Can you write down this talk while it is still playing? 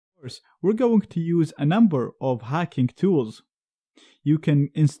course, we're going to use a number of hacking tools. You can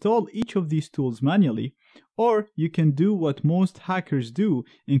install each of these tools manually, or you can do what most hackers do,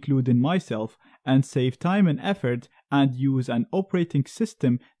 including myself, and save time and effort and use an operating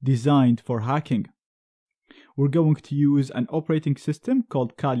system designed for hacking. We're going to use an operating system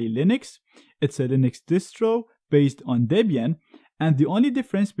called Kali Linux. It's a Linux distro based on Debian, and the only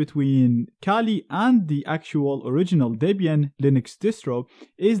difference between Kali and the actual original Debian Linux distro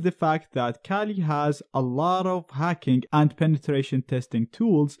is the fact that Kali has a lot of hacking and penetration testing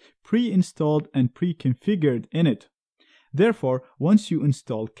tools pre-installed and pre-configured in it. Therefore, once you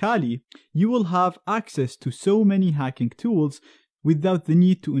install Kali, you will have access to so many hacking tools without the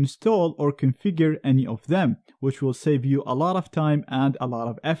need to install or configure any of them, which will save you a lot of time and a lot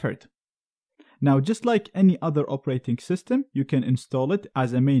of effort. Now, just like any other operating system, you can install it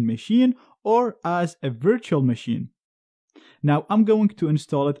as a main machine or as a virtual machine. Now, I'm going to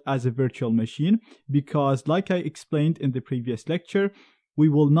install it as a virtual machine because, like I explained in the previous lecture, we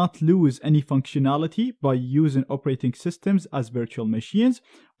will not lose any functionality by using operating systems as virtual machines,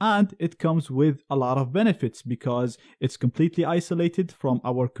 and it comes with a lot of benefits because it's completely isolated from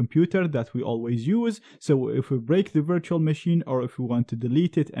our computer that we always use. So if we break the virtual machine or if we want to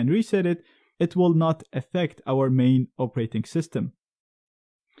delete it and reset it, it will not affect our main operating system.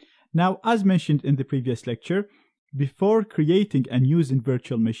 Now, as mentioned in the previous lecture, before creating and using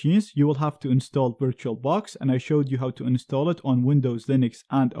virtual machines, you will have to install Virtualbox, and I showed you how to install it on Windows, Linux,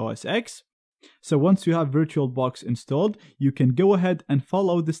 and OS X. So once you have Virtualbox installed, you can go ahead and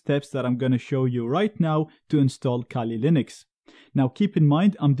follow the steps that I'm going to show you right now to install Kali Linux. Now keep in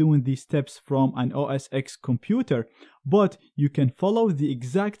mind, I'm doing these steps from an OS X computer, but you can follow the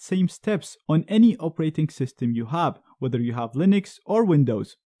exact same steps on any operating system you have, whether you have Linux or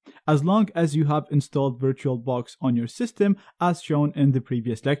Windows, as long as you have installed Virtualbox on your system as shown in the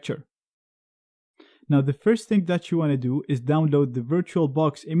previous lecture. Now the first thing that you want to do is download the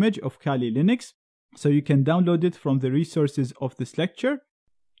Virtualbox image of Kali Linux, so you can download it from the resources of this lecture.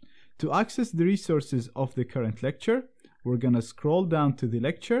 To access the resources of the current lecture, we're going to scroll down to the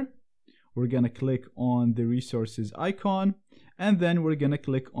lecture, we're going to click on the resources icon, and then we're going to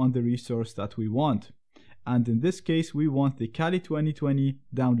click on the resource that we want. And in this case, we want the Kali 2020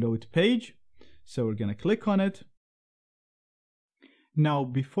 download page. So we're going to click on it. Now,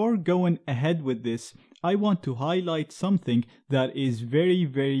 before going ahead with this, I want to highlight something that is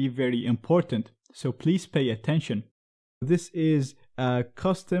very important. So please pay attention. This is a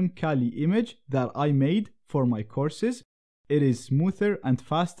custom Kali image that I made for my courses. It is smoother and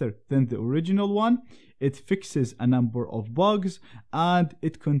faster than the original one. It fixes a number of bugs, and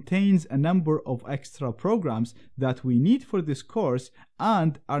it contains a number of extra programs that we need for this course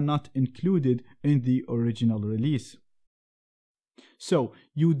and are not included in the original release. So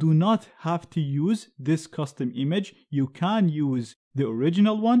you do not have to use this custom image. You can use the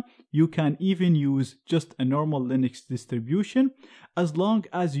original one. You can even use just a normal Linux distribution, as long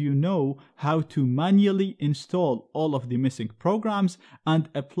as you know how to manually install all of the missing programs and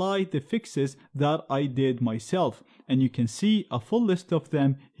apply the fixes that I did myself. And you can see a full list of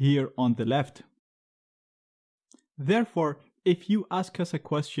them here on the left. Therefore, if you ask us a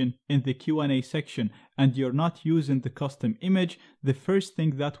question in the Q&A section and you're not using the custom image, the first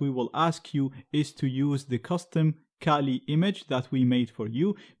thing that we will ask you is to use the custom Kali image that we made for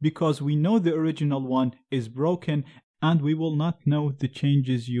you, because we know the original one is broken and we will not know the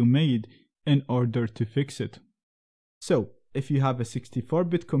changes you made in order to fix it. So if you have a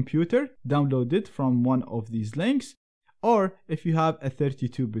 64-bit computer, download it from one of these links. Or if you have a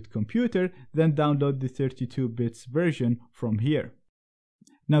 32-bit computer, then download the 32-bits version from here.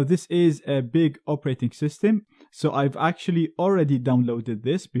 Now this is a big operating system, so I've actually already downloaded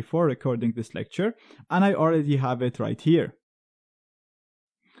this before recording this lecture, and I already have it right here.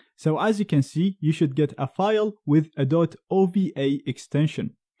 So as you can see, you should get a file with a .ova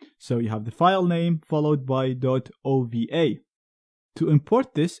extension. So you have the file name followed by .ova. To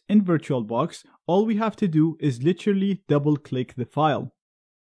import this in Virtualbox, all we have to do is literally double-click the file.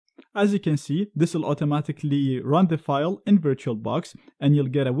 As you can see, this will automatically run the file in Virtualbox, and you'll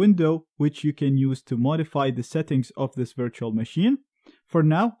get a window which you can use to modify the settings of this virtual machine. For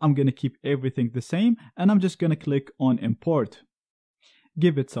now, I'm going to keep everything the same, and I'm just going to click on Import.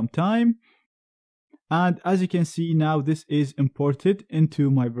 Give it some time. And as you can see now, this is imported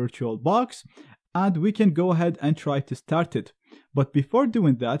into my Virtualbox, and we can go ahead and try to start it. But before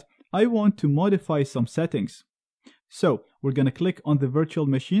doing that, I want to modify some settings. So we're going to click on the virtual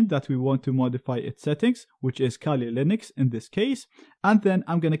machine that we want to modify its settings, which is Kali Linux in this case, and then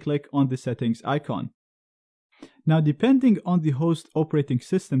I'm going to click on the settings icon. Now, depending on the host operating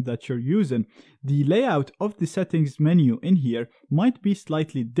system that you're using, the layout of the settings menu in here might be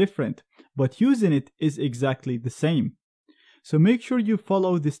slightly different, but using it is exactly the same. So make sure you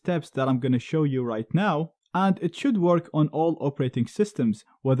follow the steps that I'm going to show you right now, and it should work on all operating systems,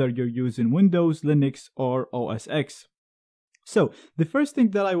 whether you're using Windows, Linux, or OS X. So the first thing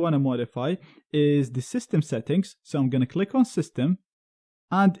that I want to modify is the system settings. So I'm going to click on System.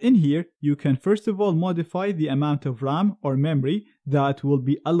 And in here, you can first of all modify the amount of RAM or memory that will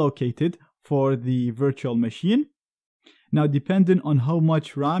be allocated for the virtual machine. Now, depending on how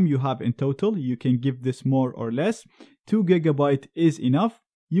much RAM you have in total, you can give this more or less. 2 GB is enough.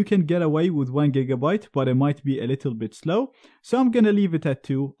 You can get away with 1 GB, but it might be a little bit slow. So I'm going to leave it at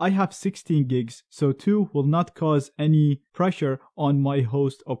 2. I have 16 gigs, so 2 will not cause any pressure on my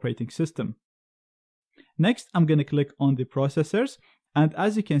host operating system. Next, I'm going to click on the processors. And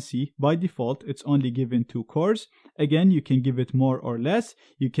as you can see, by default, it's only given 2 cores. Again, you can give it more or less.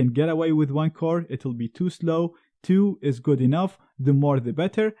 You can get away with 1 core. It'll be too slow. 2 is good enough. The more the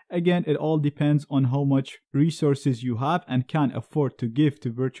better. Again, it all depends on how much resources you have and can afford to give to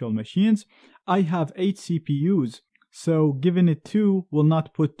virtual machines. I have 8 CPUs, so giving it 2 will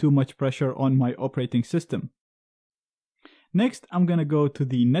not put too much pressure on my operating system. Next, I'm going to go to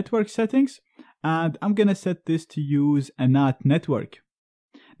the network settings, and I'm going to set this to use a NAT network.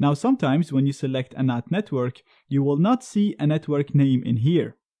 Now, sometimes when you select a NAT network, you will not see a network name in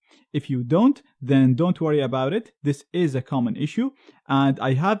here. If you don't, then don't worry about it. This is a common issue, and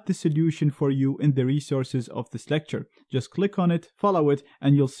I have the solution for you in the resources of this lecture. Just click on it, follow it,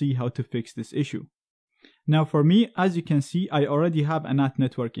 and you'll see how to fix this issue. Now for me, as you can see, I already have a NAT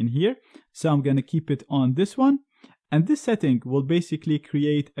network in here, so I'm going to keep it on this one. And this setting will basically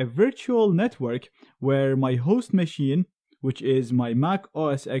create a virtual network where my host machine, which is my Mac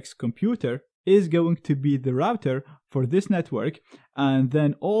OS X computer, is going to be the router for this network, and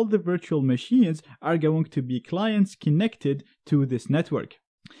then all the virtual machines are going to be clients connected to this network.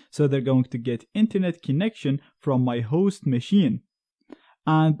 So they're going to get internet connection from my host machine.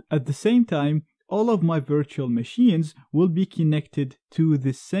 And at the same time, all of my virtual machines will be connected to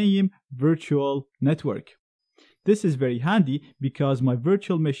the same virtual network. This is very handy because my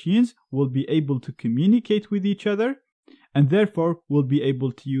virtual machines will be able to communicate with each other, and therefore will be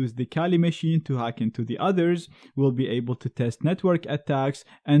able to use the Kali machine to hack into the others, will be able to test network attacks,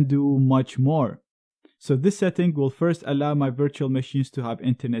 and do much more. So this setting will first allow my virtual machines to have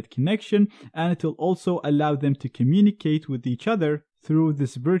internet connection, and it will also allow them to communicate with each other through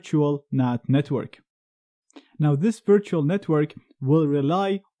this virtual NAT network. Now this virtual network will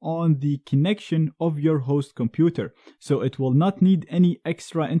rely on the connection of your host computer. So it will not need any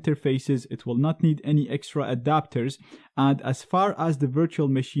extra interfaces, it will not need any extra adapters, and as far as the virtual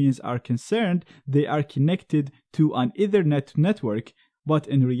machines are concerned, they are connected to an Ethernet network, but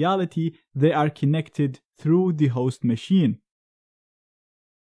in reality, they are connected through the host machine.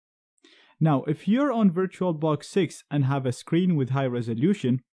 Now, if you're on Virtualbox 6 and have a screen with high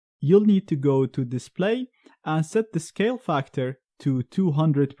resolution, you'll need to go to Display and set the scale factor to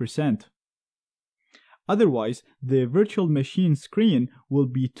 200%. Otherwise, the virtual machine screen will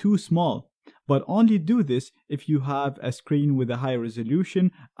be too small, but only do this if you have a screen with a high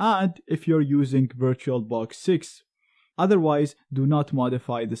resolution and if you're using Virtualbox 6. Otherwise, do not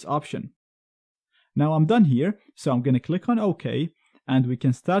modify this option. Now I'm done here, so I'm going to click on OK, and we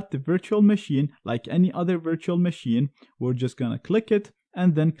can start the virtual machine like any other virtual machine. We're just going to click it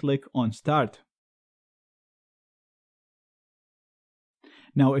and then click on Start.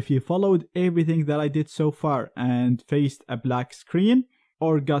 Now, if you followed everything that I did so far and faced a black screen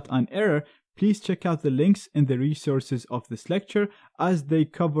or got an error, please check out the links in the resources of this lecture, as they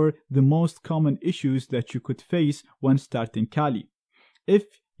cover the most common issues that you could face when starting Kali. If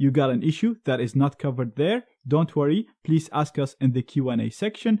you got an issue that is not covered there, don't worry, please ask us in the Q&A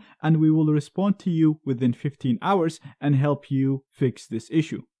section and we will respond to you within 15 hours and help you fix this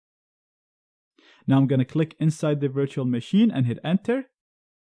issue. Now I'm going to click inside the virtual machine and hit enter.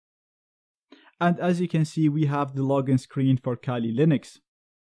 And as you can see, we have the login screen for Kali Linux.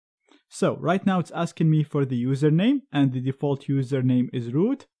 So right now it's asking me for the username, and the default username is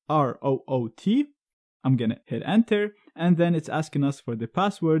root, R-O-O-T. I'm going to hit enter, and then it's asking us for the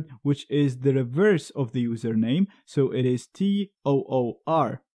password, which is the reverse of the username. So it is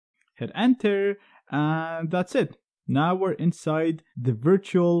T-O-O-R. Hit enter, and that's it. Now we're inside the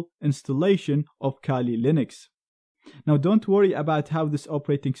virtual installation of Kali Linux. Now don't worry about how this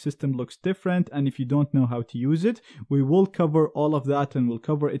operating system looks different, and if you don't know how to use it, we will cover all of that and we'll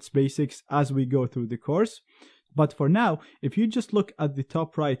cover its basics as we go through the course. But for now, if you just look at the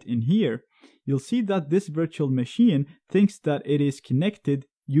top right in here, you'll see that this virtual machine thinks that it is connected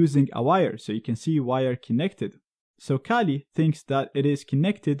using a wire. So you can see wire connected. So Kali thinks that it is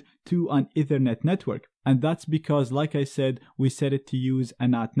connected to an Ethernet network. And that's because, like I said, we set it to use a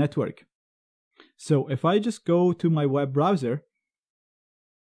NAT network. So if I just go to my web browser,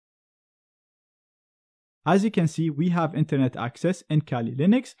 as you can see, we have internet access in Kali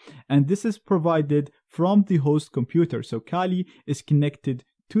Linux, and this is provided from the host computer. So Kali is connected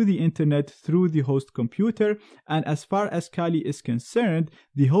to the internet through the host computer, and as far as Kali is concerned,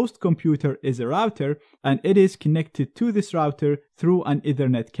 the host computer is a router, and it is connected to this router through an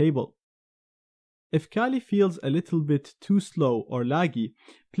Ethernet cable. If Kali feels a little bit too slow or laggy,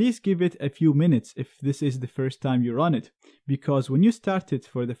 please give it a few minutes if this is the first time you run it, because when you start it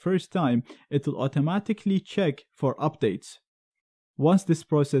for the first time, it will automatically check for updates. Once this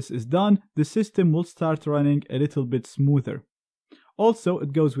process is done, the system will start running a little bit smoother. Also,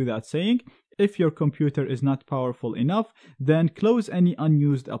 it goes without saying, if your computer is not powerful enough, then close any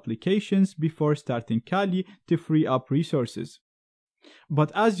unused applications before starting Kali to free up resources.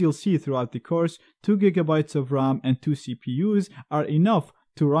 But as you'll see throughout the course, 2 GB of RAM and 2 CPUs are enough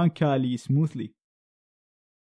to run Kali smoothly.